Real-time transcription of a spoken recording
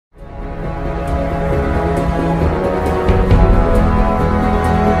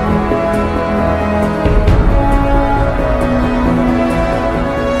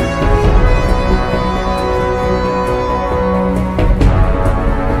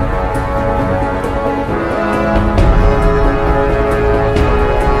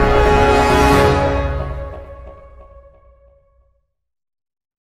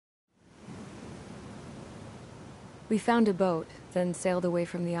We found a boat, then sailed away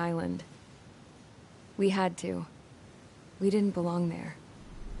from the island. We had to. We didn't belong there.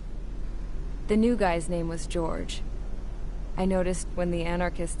 The new guy's name was George. I noticed when the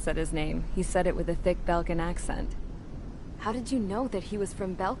anarchist said his name, he said it with a thick Belkan accent. How did you know that he was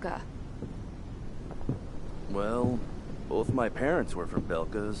from Belka? Well, both my parents were from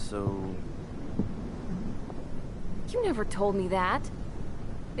Belka, so... You never told me that.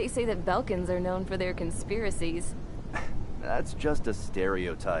 They say that Belkans are known for their conspiracies. That's just a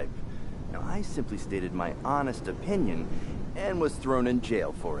stereotype. Now, I simply stated my honest opinion and was thrown in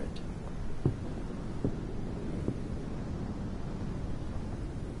jail for it.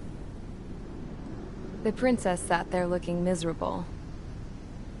 The princess sat there looking miserable.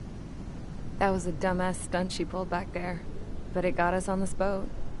 That was a dumbass stunt she pulled back there, but it got us on this boat.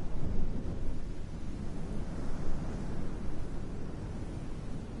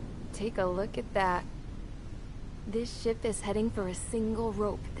 Take a look at that. This ship is heading for a single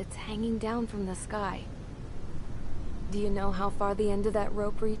rope that's hanging down from the sky. Do you know how far the end of that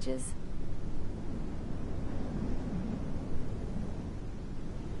rope reaches?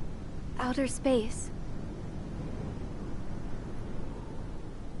 Outer space.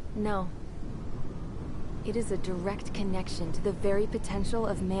 No. It is a direct connection to the very potential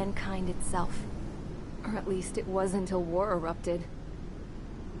of mankind itself. Or at least it was until war erupted.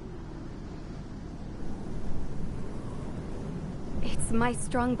 It's my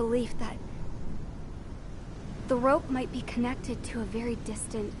strong belief that the rope might be connected to a very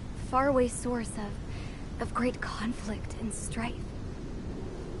distant, faraway source of great conflict and strife.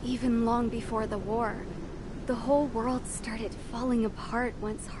 Even long before the war, the whole world started falling apart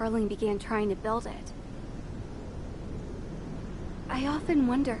once Harling began trying to build it. I often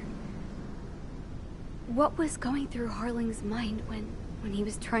wonder what was going through Harling's mind when he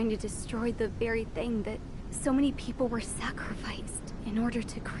was trying to destroy the very thing that so many people were sacrificed in order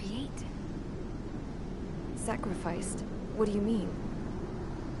to create. Sacrificed? What do you mean?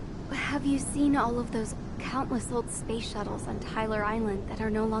 Have you seen all of those countless old space shuttles on Tyler Island that are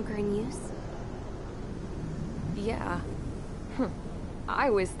no longer in use? Yeah. I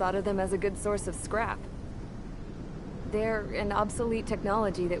always thought of them as a good source of scrap. They're an obsolete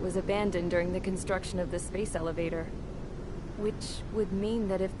technology that was abandoned during the construction of the space elevator. Which would mean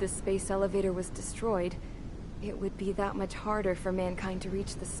that if the space elevator was destroyed, it would be that much harder for mankind to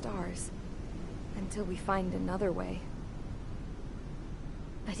reach the stars. Until we find another way.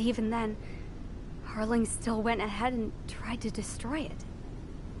 But even then, Harling still went ahead and tried to destroy it.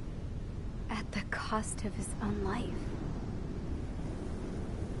 At the cost of his own life.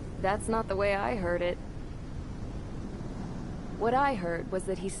 That's not the way I heard it. What I heard was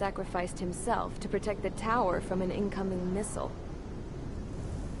that he sacrificed himself to protect the tower from an incoming missile.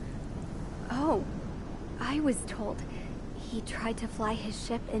 Oh, I was told he tried to fly his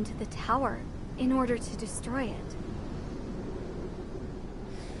ship into the tower in order to destroy it.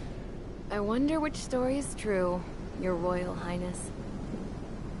 I wonder which story is true, Your Royal Highness.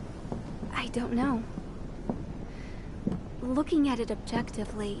 I don't know. Looking at it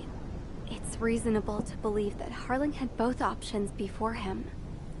objectively, it's reasonable to believe that Harling had both options before him.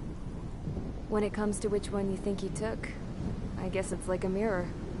 When it comes to which one you think he took, I guess it's like a mirror.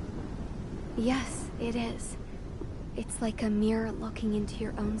 Yes, it is. It's like a mirror looking into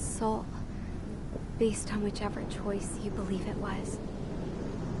your own soul, based on whichever choice you believe it was.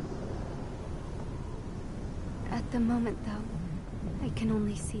 At the moment, though, I can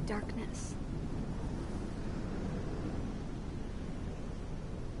only see darkness.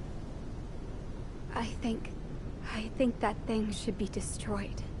 I think that thing should be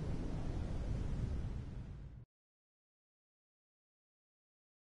destroyed.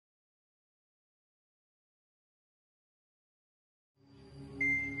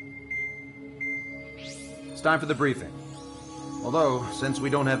 It's time for the briefing. Although, since we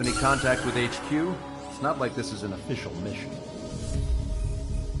don't have any contact with HQ, it's not like this is an official mission.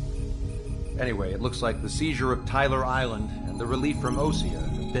 Anyway, it looks like the seizure of Tyler Island and the relief from Osea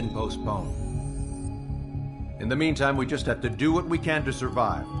have been postponed. In the meantime, we just have to do what we can to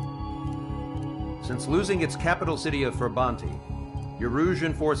survive. Since losing its capital city of Ferbanti,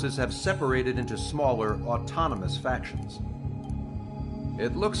 Erusian forces have separated into smaller, autonomous factions.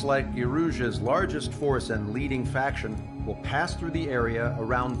 It looks like Erusia's largest force and leading faction will pass through the area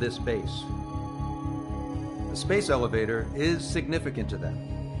around this base. The space elevator is significant to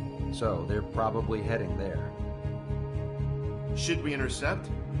them, so they're probably heading there. Should we intercept?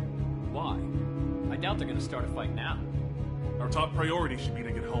 Why? I doubt they're gonna start a fight now. Our top priority should be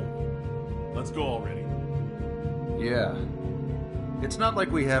to get home. Let's go already. Yeah. It's not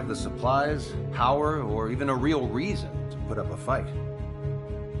like we have the supplies, power, or even a real reason to put up a fight.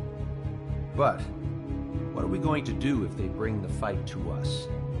 But what are we going to do if they bring the fight to us?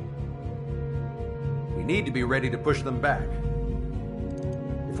 We need to be ready to push them back.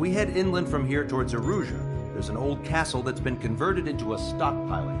 If we head inland from here towards Erusea, there's an old castle that's been converted into a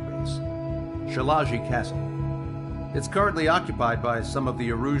stockpiling base. Shalaji Castle. It's currently occupied by some of the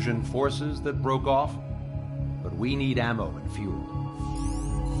Erusian forces that broke off, but we need ammo and fuel.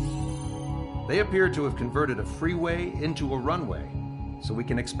 They appear to have converted a freeway into a runway, so we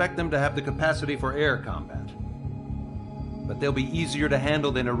can expect them to have the capacity for air combat. But they'll be easier to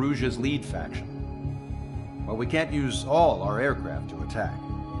handle than Erusea's lead faction. While we can't use all our aircraft to attack,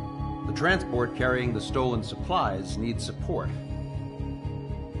 the transport carrying the stolen supplies needs support.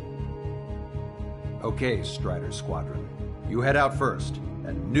 Okay, Strider Squadron. You head out first,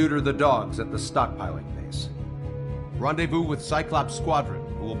 and neuter the dogs at the stockpiling base. Rendezvous with Cyclops Squadron,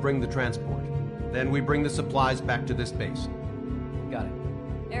 who will bring the transport. Then we bring the supplies back to this base. Got it.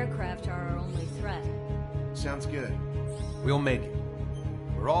 Aircraft are our only threat. Sounds good. We'll make it.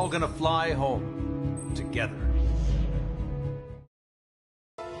 We're all gonna fly home. Together.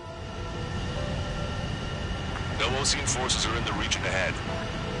 No Osean forces are in the region ahead.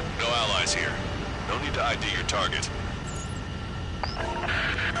 No allies here. No need to ID your target.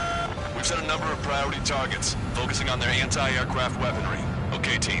 We've set a number of priority targets, focusing on their anti-aircraft weaponry.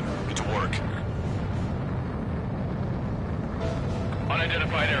 Okay, team, get to work.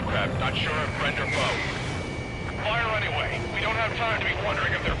 Unidentified aircraft, not sure if friend or foe. Fire anyway. We don't have time to be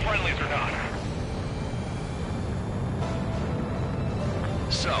wondering if they're friendlies or not.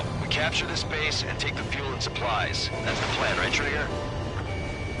 So, we capture this base and take the fuel and supplies. That's the plan, right, Trigger?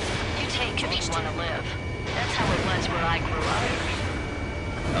 You take if you want to live. That's how it was where I grew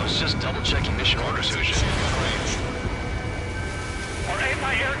up. I was just double-checking mission orders, Hoosier. Our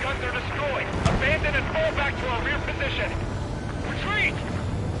anti-air guns are destroyed. Abandon and fall back to our rear position. Retreat!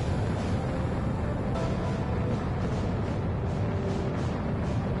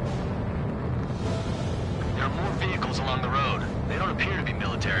 There are more vehicles along the road. They don't appear to be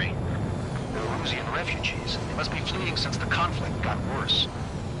military. They're Erusian refugees. They must be fleeing since the conflict got worse.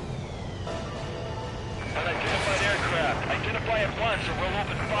 Unidentified aircraft. Identify at once or we'll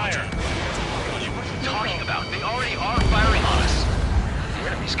open fire. What are you talking about? They already are firing on us. The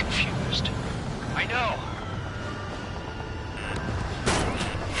enemy's confused. I know.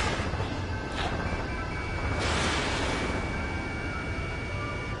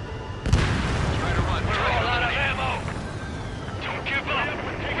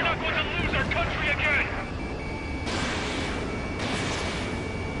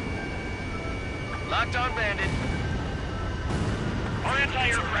 Lockdown bandit. Our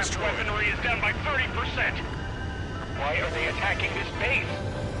anti-aircraft weaponry is down by 30%. Why are they attacking this base?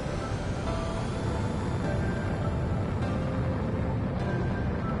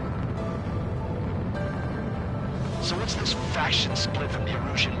 So what's this faction split from the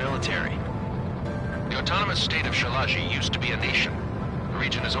Erusian military? The autonomous state of Shalaji used to be a nation. The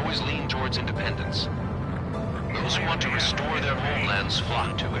region has always leaned towards independence. Those who want to restore their homelands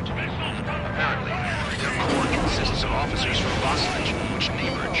flock to it. Apparently, their core consists of officers from Vassalage, which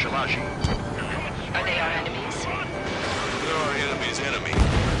neighbored Shalaji. Are they our enemies? They're our enemy's enemy,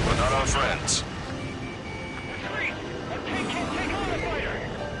 but not our friends. Retreat! Our tank can't take on the fighter!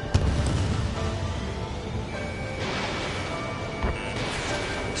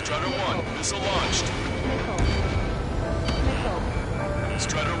 Strider 1, missile launched.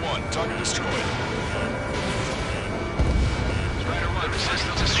 Strider 1, target destroyed. Strider 1, the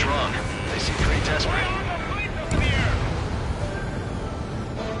resistance is strong. They seem pretty desperate.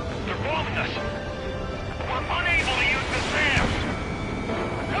 They're bombing us! We're unable to use the SAM!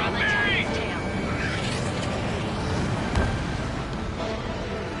 Help me!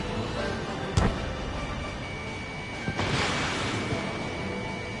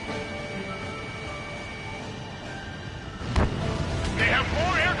 They have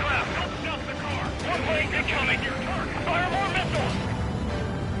more aircraft! Don't stop the car! One plane incoming! Your target! Fire more missiles!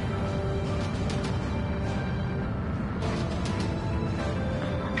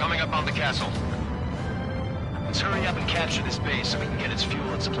 Coming up on the castle. Let's hurry up and capture this base so we can get its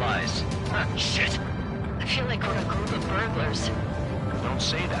fuel and supplies. Ah, shit! I feel like we're a group of burglars. Don't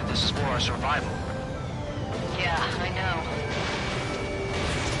say that. This is for our survival. Yeah, I know.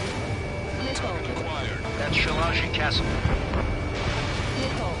 Acquired. That's Shalaji Castle.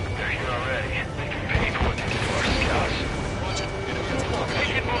 They're here already. They can pay for what they did to our scouts.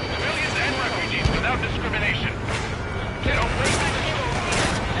 Taking both civilians and refugees without discrimination. Get away from the control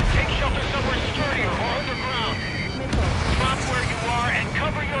and take shelter somewhere sturdier or underground. Drop where you are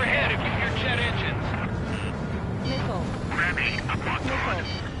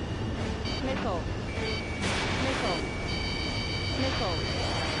Missile. Missile. Missile.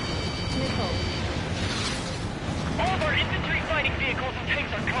 Missile. All of our infantry fighting vehicles and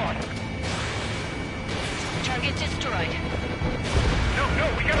tanks are gone. Target destroyed. No,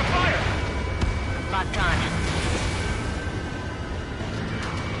 we gotta fire! Locked on.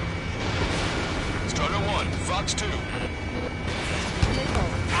 Strider 1, Fox 2. Missile.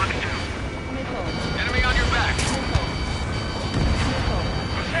 Fox 2. Missile. Enemy on your back. Missile. Missile.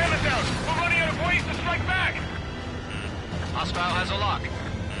 Sam is out! We're running out of ways to strike back! Hostile has a lock.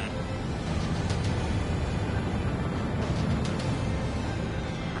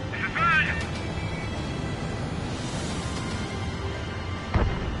 This is bad!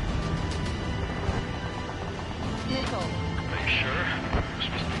 Missile. Are you sure? We're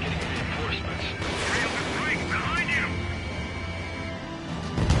supposed to be getting reinforcements. Rails is right behind you!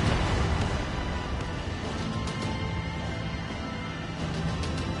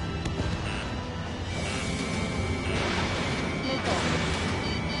 Missile.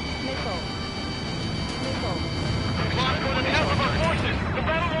 Missile. Missile. We've lost more than half of our forces! The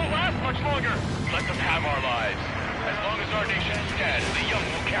battle won't last much longer! Let them have our lives. As long as our nation stands, the young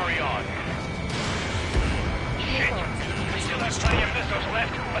will carry on. Shit! We still have plenty of missiles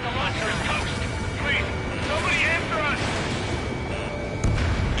left, but the launcher is toast! Please, somebody answer us!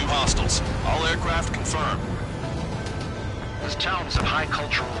 New hostiles. All aircraft confirmed. This town's of high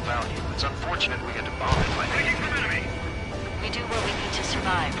cultural value. It's unfortunate we had to bomb it like Taking some enemy! We do what we need to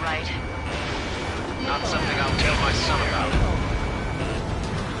survive, right? Not something I'll tell my son about.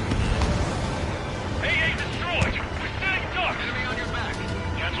 AA destroyed! We're standing duck! Enemy on your back!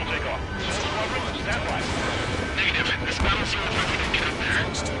 Cancel takeoff. Squadron, stand by. Negative. This battle sounds like we can get up there.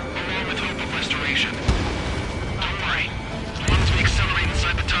 Along with hope of restoration. Don't worry. As long as we accelerate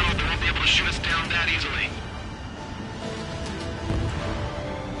inside the tunnel, they won't be able to shoot us down that easily.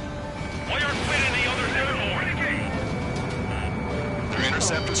 Why aren't Flynn and the others airborne? Their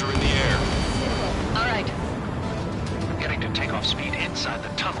interceptors are in the air. All right. Getting to takeoff speed inside the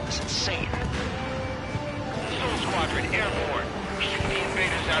tunnel is insane. Soul Squadron, airborne. Shoot the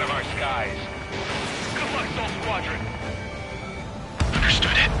invaders out of our skies. Good luck, Soul Squadron.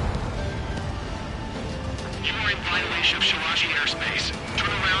 Understood it. You are in violation of Shiraji airspace. Turn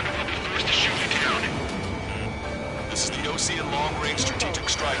around or we'll be forced to shoot you down. This is the Osean Long Range Strategic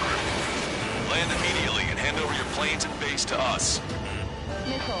Strike Group. Land immediately and hand over your planes and base to us.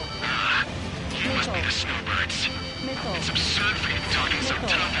 Missile. You must be the snowbirds. Missile. It's absurd for you to be talking so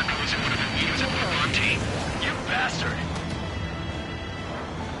tough after losing one of the meetings at Monte. You bastard!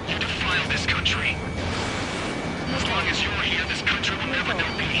 You defile this country. As long as you're here, this country will never know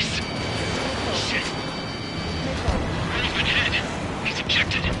peace. Shit. Where's been hit? He's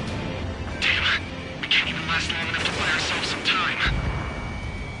ejected. Damn. We can't even last long enough to buy ourselves some time.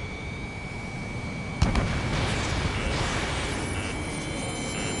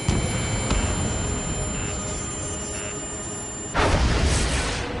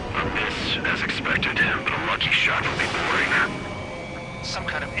 As expected, but a lucky shot would be boring. Some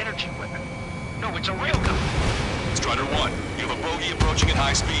kind of energy weapon. No, it's a railgun. Strider 1, you have a bogey approaching at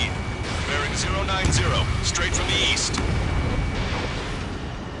high speed. Bearing 090, straight from the east.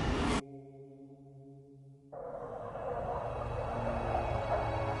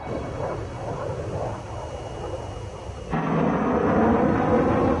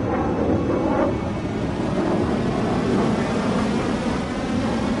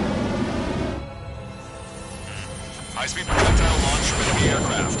 High-speed projectile launch from enemy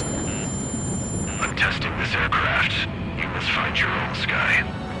aircraft. I'm testing this aircraft. You must find your own sky.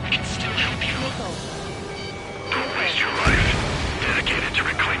 We can still help you. Don't waste your life. Dedicated to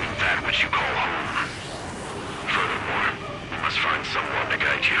reclaiming that which you call home. Furthermore, you must find someone to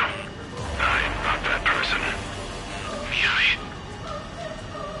guide you. I am not that person. Yai.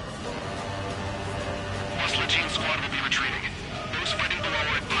 Muscle Squad will be retreating. Those fighting below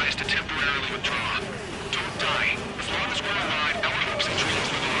are advised to temporarily withdraw. Don't die. As long as we're alive, our hopes and dreams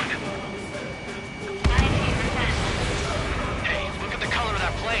live on. Hey, look at the color of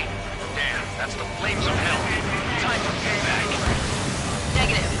that plane. Damn, that's the flames of hell. Time for payback.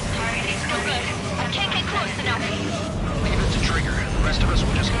 Negative. Targeting's no good. I can't get close enough. Leave it to Trigger. The rest of us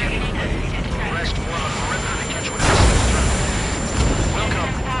will just get in the way. The rest will have a perimeter to catch whatever comes through.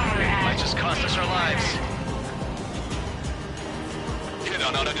 Welcome. Might just cost us our lives. Hit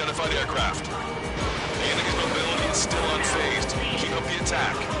on unidentified aircraft. The enemy's mobility is still unfazed. Keep up the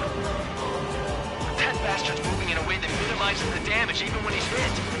attack. That bastard's moving in a way that minimizes the damage even when he's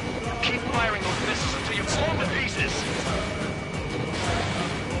hit. Keep firing those missiles until you blow them to pieces.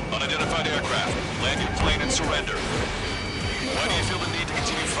 Unidentified aircraft. Land your plane and surrender. Why do you feel the need to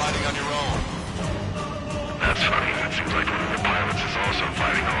continue fighting on your own?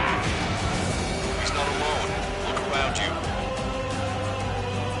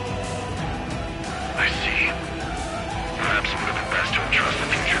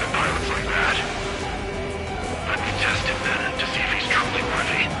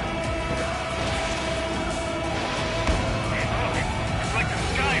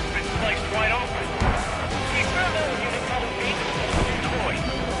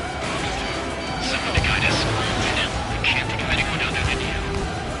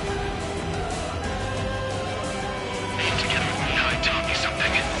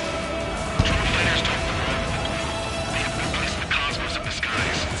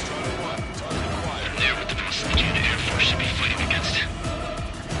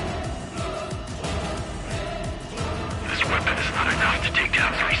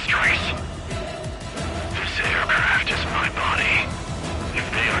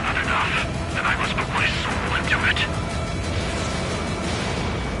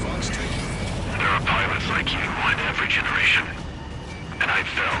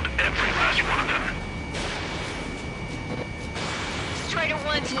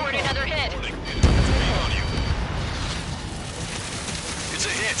 Pilot scored another hit. It's a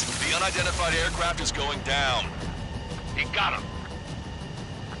hit. The unidentified aircraft is going down. He got him.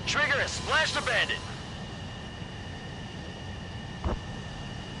 Trigger has splashed a bandit.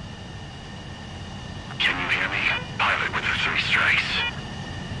 Can you hear me? Pilot with the 3 strikes.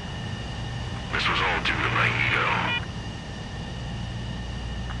 This was all due to my ego.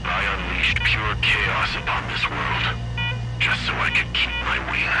 I unleashed pure chaos upon this world, just so I could keep my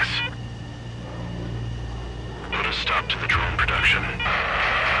wings. Put a stop to the drone production.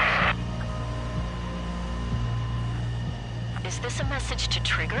 Is this a message to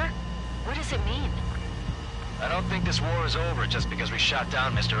Trigger? What does it mean? I don't think this war is over just because we shot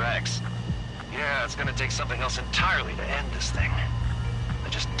down Mr. X. Yeah, it's gonna take something else entirely to end this thing. I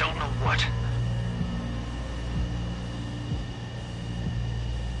just don't know what.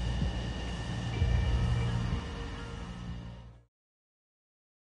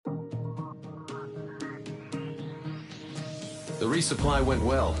 The resupply went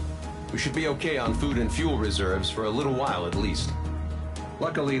well. We should be okay on food and fuel reserves for a little while at least.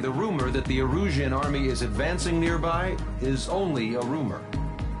 Luckily, the rumor that the Erusian army is advancing nearby is only a rumor.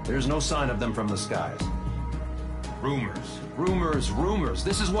 There's no sign of them from the skies. Rumors, rumors, rumors.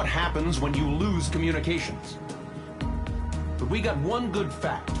 This is what happens when you lose communications. But we got one good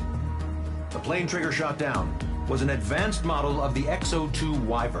fact. The plane Trigger shot down was an advanced model of the X-02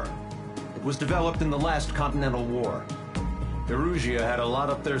 Wyvern. It was developed in the last Continental War. Erusia had a lot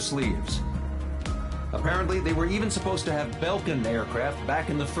up their sleeves. Apparently, they were even supposed to have Belkin aircraft back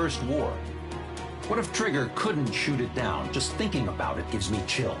in the First War. What if Trigger couldn't shoot it down? Just thinking about it gives me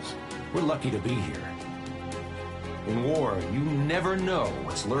chills. We're lucky to be here. In war, you never know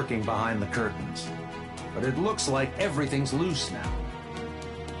what's lurking behind the curtains. But it looks like everything's loose now.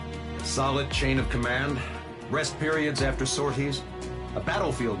 A solid chain of command, rest periods after sorties, a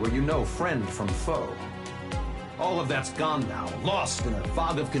battlefield where you know friend from foe. All of that's gone now, lost in a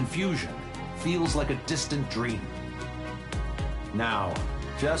fog of confusion. Feels like a distant dream. Now,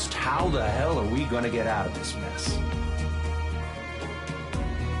 just how the hell are we gonna get out of this mess?